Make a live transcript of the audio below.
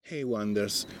Hey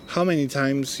Wonders, how many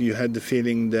times you had the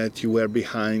feeling that you were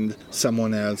behind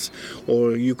someone else,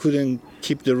 or you couldn't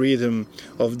keep the rhythm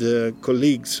of the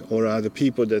colleagues or other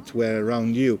people that were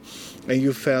around you, and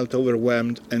you felt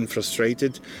overwhelmed and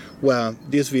frustrated? Well,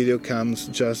 this video comes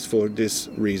just for this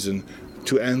reason,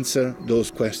 to answer those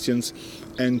questions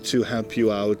and to help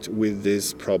you out with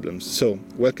these problems. So,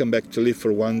 welcome back to Live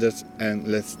for Wonders, and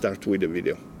let's start with the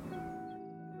video.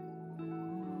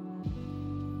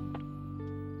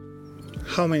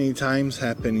 How many times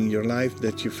happened in your life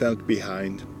that you felt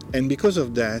behind, and because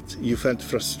of that you felt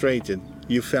frustrated,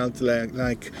 you felt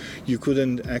like you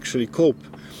couldn't actually cope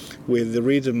with the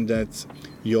rhythm that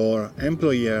your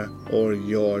employer or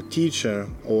your teacher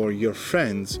or your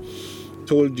friends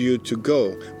told you to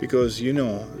go, because you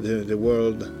know the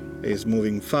world is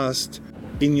moving fast.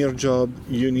 In your job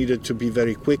you needed to be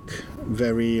very quick,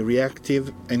 very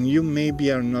reactive, and you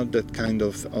maybe are not that kind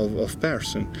of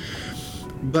person,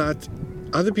 but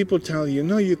other people tell you,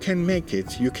 no, you can make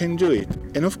it, you can do it.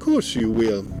 And of course you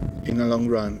will in the long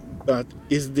run. But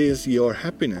is this your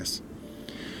happiness?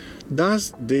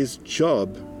 Does this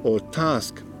job or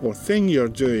task or thing you're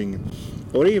doing,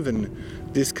 or even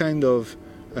this kind of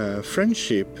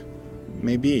friendship,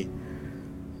 maybe,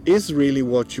 is really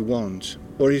what you want?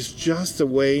 Or is just a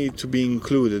way to be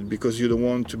included because you don't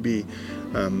want to be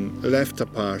left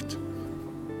apart?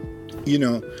 You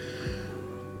know,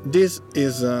 this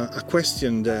is a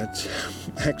question that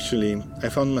actually I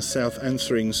found myself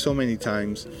answering so many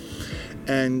times,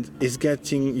 and is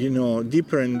getting,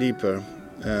 deeper and deeper,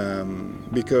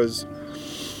 because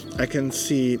I can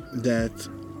see that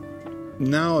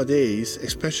nowadays,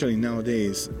 especially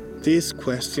nowadays, these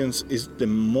questions is the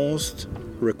most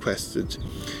requested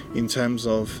in terms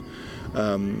of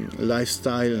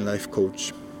lifestyle and life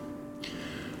coach.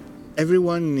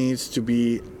 Everyone needs to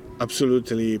be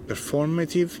absolutely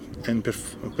performative and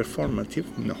performative.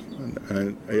 No,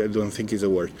 I don't think it's a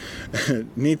word.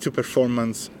 Need to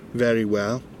performance very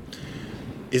well.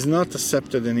 Is not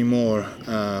accepted anymore.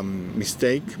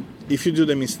 Mistake. If you do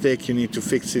the mistake, you need to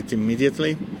fix it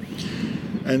immediately.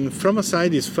 And from a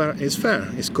side, is fair.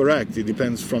 It's correct. It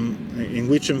depends from in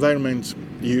which environment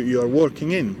you are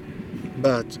working in.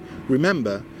 But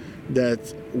remember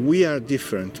that we are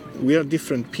different. We are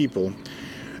different people,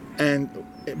 and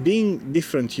being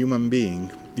different human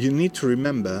being, you need to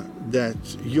remember that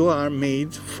you are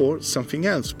made for something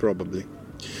else, probably.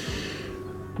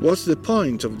 What's the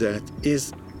point of that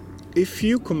is, if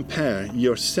you compare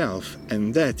yourself,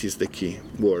 and that is the key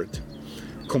word,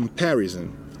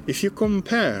 comparison. If you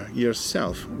compare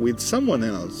yourself with someone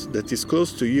else that is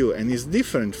close to you and is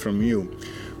different from you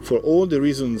for all the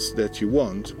reasons that you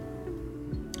want,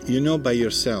 you know by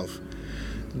yourself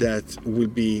that will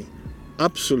be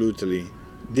absolutely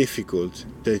difficult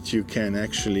that you can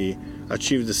actually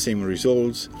achieve the same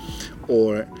results,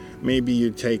 or maybe you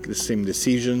take the same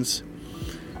decisions,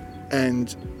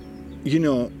 and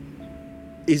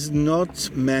it's not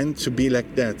meant to be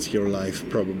like that, your life,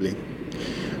 probably.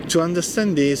 To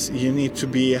understand this, you need to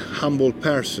be a humble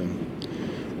person,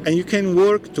 and you can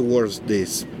work towards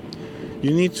this.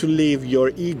 You need to leave your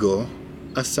ego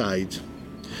aside,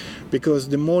 because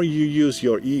the more you use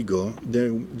your ego,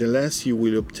 the less you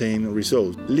will obtain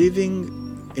results. Living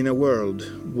in a world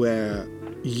where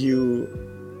you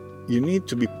need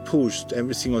to be pushed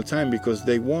every single time because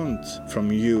they want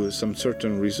from you some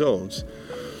certain results,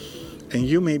 and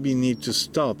you maybe need to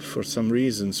stop for some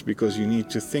reasons because you need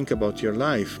to think about your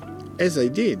life, as I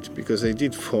did, because I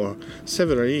did for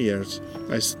several years.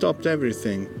 I stopped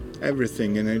everything,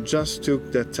 and I just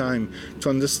took that time to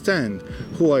understand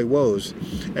who I was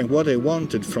and what I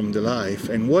wanted from the life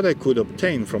and what I could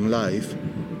obtain from life.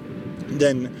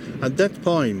 Then at that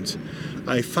point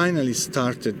I finally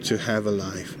started to have a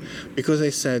life, because I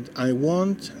said I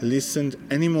won't listen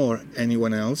anymore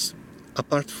anyone else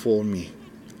apart from me.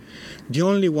 The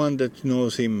only one that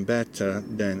knows him better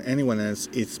than anyone else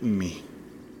is me.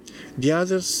 The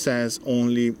other says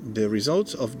only the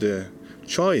results of the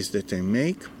choice that I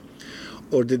make,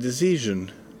 or the decision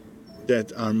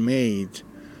that are made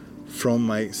from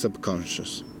my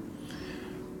subconscious.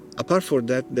 Apart from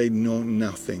that, they know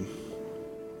nothing.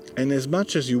 And as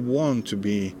much as you want to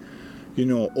be,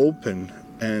 open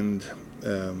and,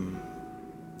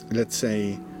 let's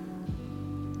say,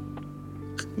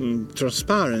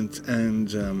 transparent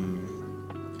and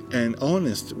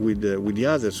honest with the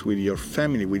others, with your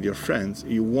family, with your friends,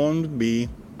 you won't be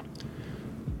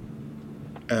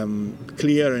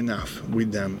clear enough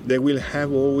with them. They will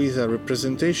have always a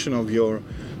representation of your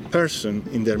person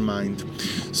in their mind.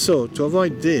 So to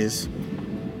avoid this,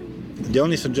 the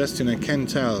only suggestion I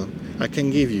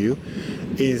can give you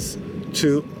is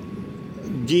to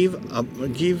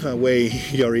give away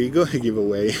your ego, give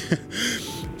away,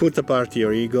 put apart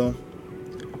your ego,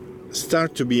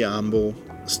 start to be humble,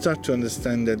 start to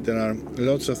understand that there are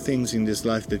lots of things in this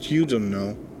life that you don't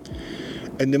know.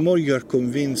 And the more you are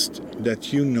convinced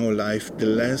that you know life, the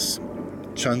less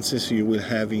chances you will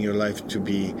have in your life to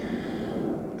be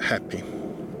happy.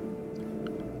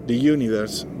 The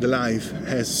universe, the life,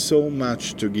 has so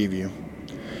much to give you.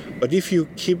 But if you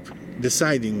keep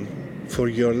deciding for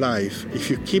your life, if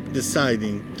you keep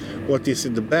deciding what is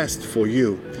the best for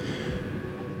you,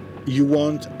 you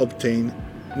won't obtain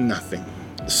nothing.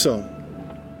 So,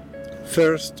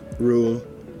 first rule,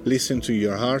 listen to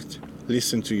your heart,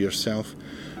 listen to yourself.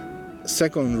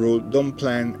 Second rule, don't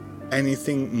plan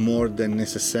anything more than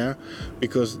necessary,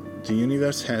 because the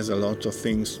universe has a lot of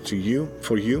things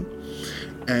for you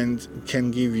and can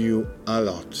give you a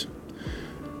lot.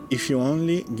 If you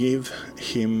only give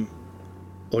him,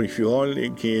 or if you only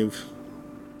give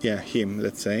him,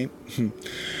 let's say,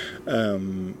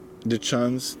 the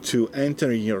chance to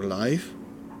enter your life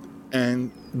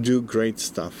and do great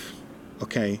stuff.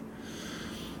 Okay,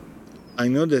 I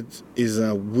know that is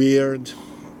a weird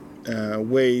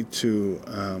way to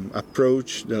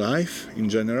approach the life in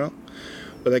general,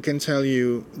 but I can tell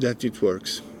you that it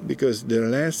works, because the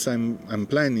less I'm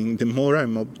planning, the more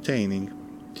I'm obtaining.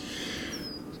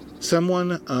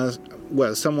 Someone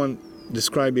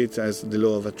described it as the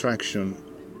law of attraction.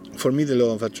 For me, the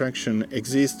law of attraction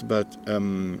exists, but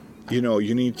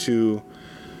you need to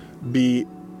be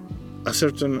a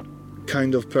certain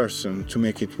kind of person to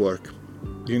make it work.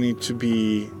 You need to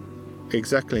be,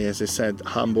 exactly as I said,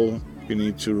 humble. You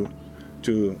need to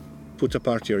put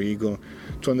apart your ego,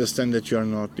 to understand that you are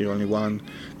not the only one,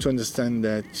 to understand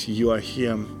that you are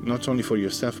here not only for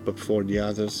yourself but for the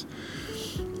others.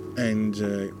 And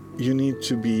you need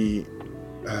to be,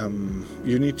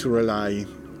 you need to rely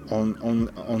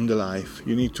on the life.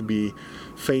 You need to be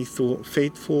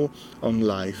faithful on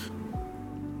life.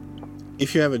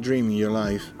 If you have a dream in your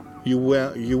life, you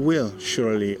will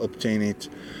surely obtain it,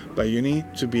 but you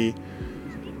need to be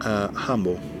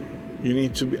humble. You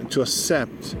need to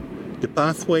accept the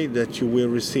pathway that you will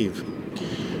receive.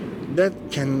 That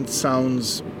can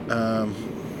sound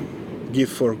give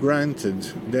for granted.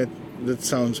 That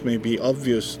sounds maybe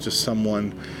obvious to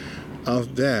someone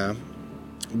out there,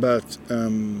 but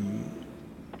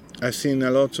I've seen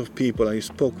a lot of people. I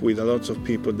spoke with a lot of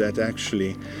people that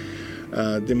actually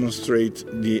demonstrate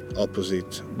the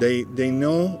opposite. They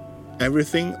know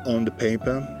everything on the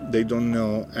paper. They don't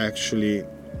know actually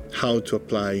how to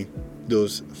apply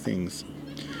those things.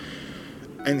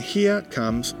 And here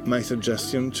comes my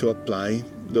suggestion to apply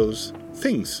those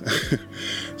things.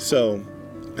 So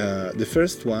the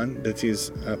first one, that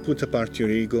is put apart your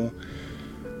ego,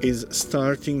 is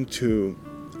starting to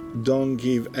don't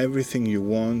give everything you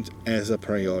want as a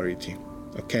priority.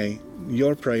 Okay?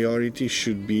 Your priority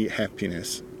should be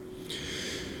happiness.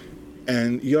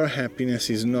 And your happiness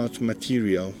is not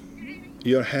material.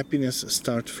 Your happiness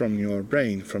starts from your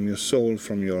brain, from your soul,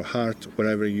 from your heart,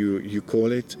 whatever you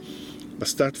call it, but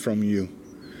start from you.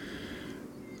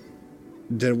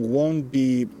 There won't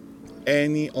be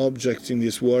any object in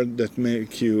this world that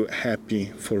make you happy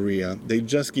for real. They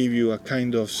just give you a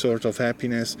kind of sort of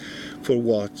happiness for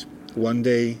what? 1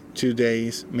 day, 2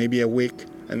 days, maybe a week,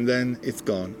 and then it's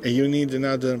gone. And you need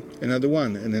another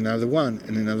one, and another one,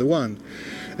 and another one.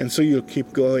 And so you'll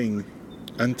keep going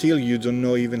until you don't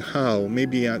know even how,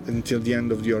 maybe until the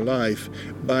end of your life,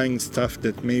 buying stuff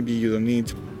that maybe you don't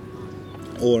need,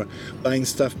 or buying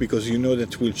stuff because you know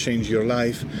that will change your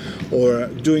life, or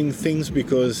doing things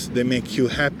because they make you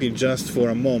happy just for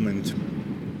a moment.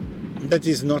 That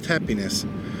is not happiness.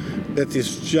 That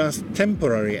is just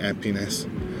temporary happiness,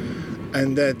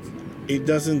 and that it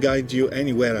doesn't guide you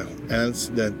anywhere else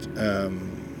that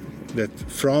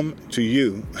from to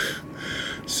you.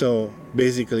 So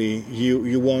basically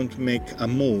you won't make a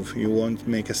move, you won't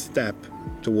make a step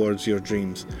towards your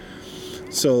dreams.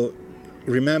 So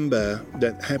remember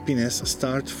that happiness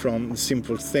starts from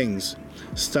simple things,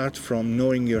 starts from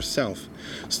knowing yourself,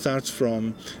 starts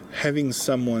from having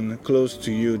someone close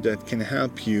to you that can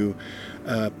help you,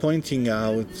 pointing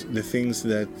out the things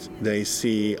that they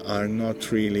see are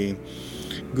not really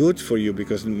good for you,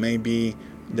 because maybe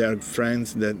there are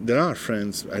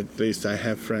friends, at least I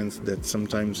have friends that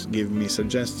sometimes give me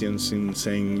suggestions in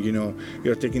saying,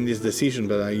 you're taking this decision,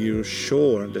 but are you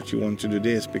sure that you want to do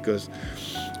this? Because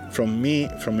from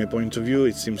my point of view,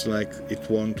 it seems like it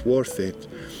won't worth it.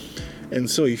 And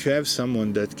so if you have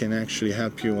someone that can actually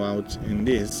help you out in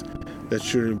this, that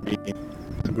should be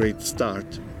a great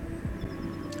start.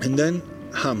 And then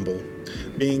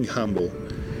being humble.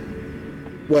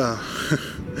 Well,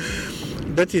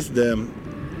 that is the,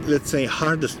 let's say,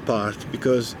 hardest part,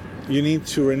 because you need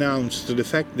to renounce to the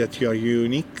fact that you are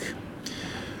unique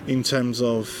in terms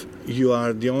of you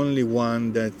are the only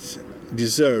one that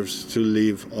deserves to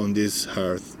live on this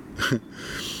earth.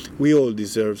 We all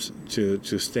deserve to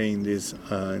stay in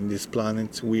this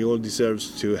planet. We all deserve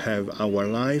to have our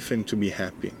life and to be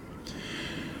happy.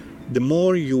 The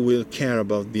more you will care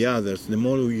about the others, the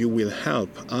more you will help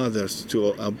others to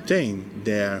obtain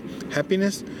their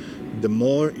happiness, the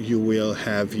more you will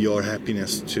have your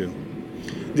happiness too.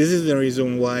 This is the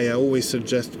reason why I always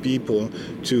suggest people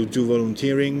to do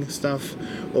volunteering stuff,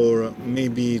 or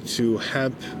maybe to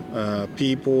help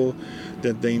people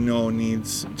that they know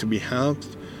needs to be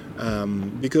helped,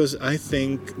 because I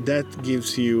think that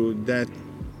gives you that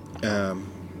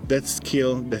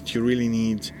skill that you really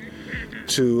need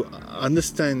to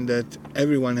understand that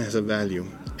everyone has a value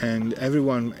and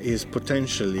everyone is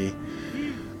potentially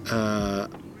a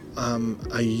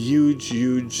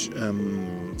huge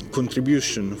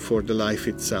contribution for the life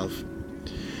itself.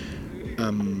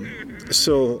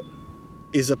 So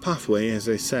it's a pathway, as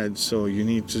I said, so you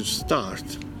need to start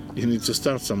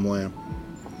somewhere.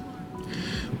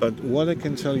 But what I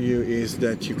can tell you is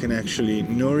that you can actually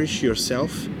nourish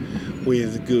yourself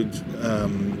with good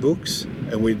books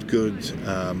and with good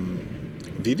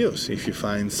videos. If you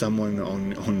find someone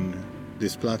on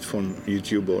this platform,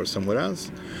 YouTube or somewhere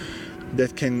else,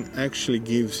 that can actually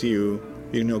gives you,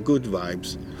 good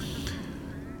vibes.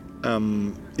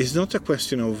 It's not a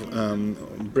question of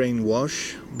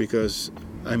brainwash, because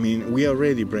we are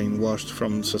already brainwashed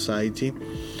from society,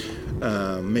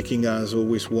 making us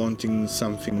always wanting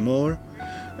something more,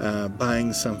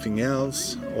 buying something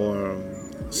else, or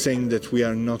saying that we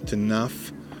are not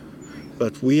enough.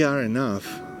 But we are enough,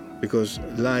 because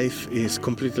life is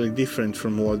completely different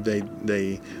from what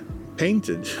they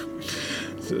painted,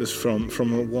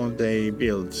 from what they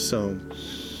built. So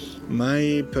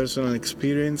my personal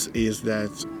experience is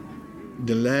that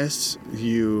the less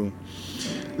you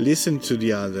listen to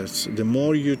the others, the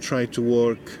more you try to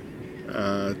work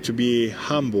to be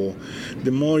humble,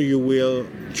 the more you will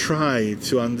try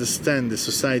to understand the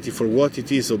society for what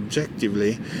it is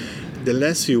objectively, the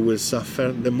less you will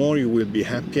suffer, the more you will be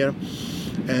happier,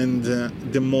 and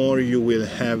the more you will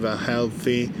have a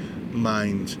healthy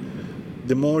mind.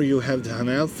 The more you have an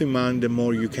healthy mind, the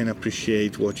more you can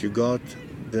appreciate what you got,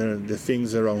 the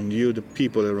things around you, the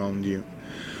people around you.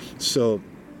 So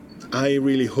I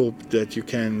really hope that you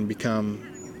can become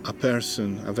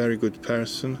a very good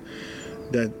person,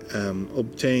 that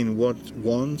obtain what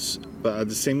wants, but at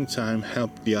the same time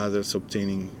help the others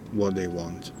obtaining what they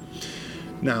want.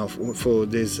 Now, for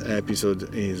this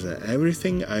episode is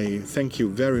everything. I thank you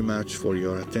very much for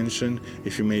your attention.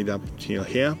 If you made up till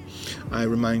here, I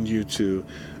remind you to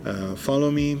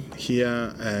follow me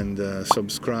here and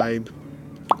subscribe,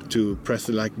 to press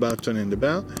the like button and the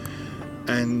bell,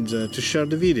 and to share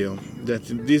the video. That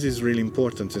this is really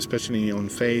important, especially on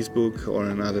Facebook or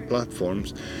on other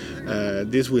platforms.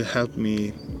 This will help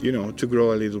me, to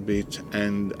grow a little bit,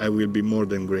 and I will be more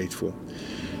than grateful.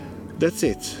 That's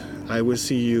it. I will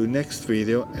see you next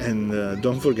video, and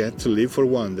don't forget to live for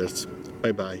wonders.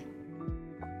 Bye bye.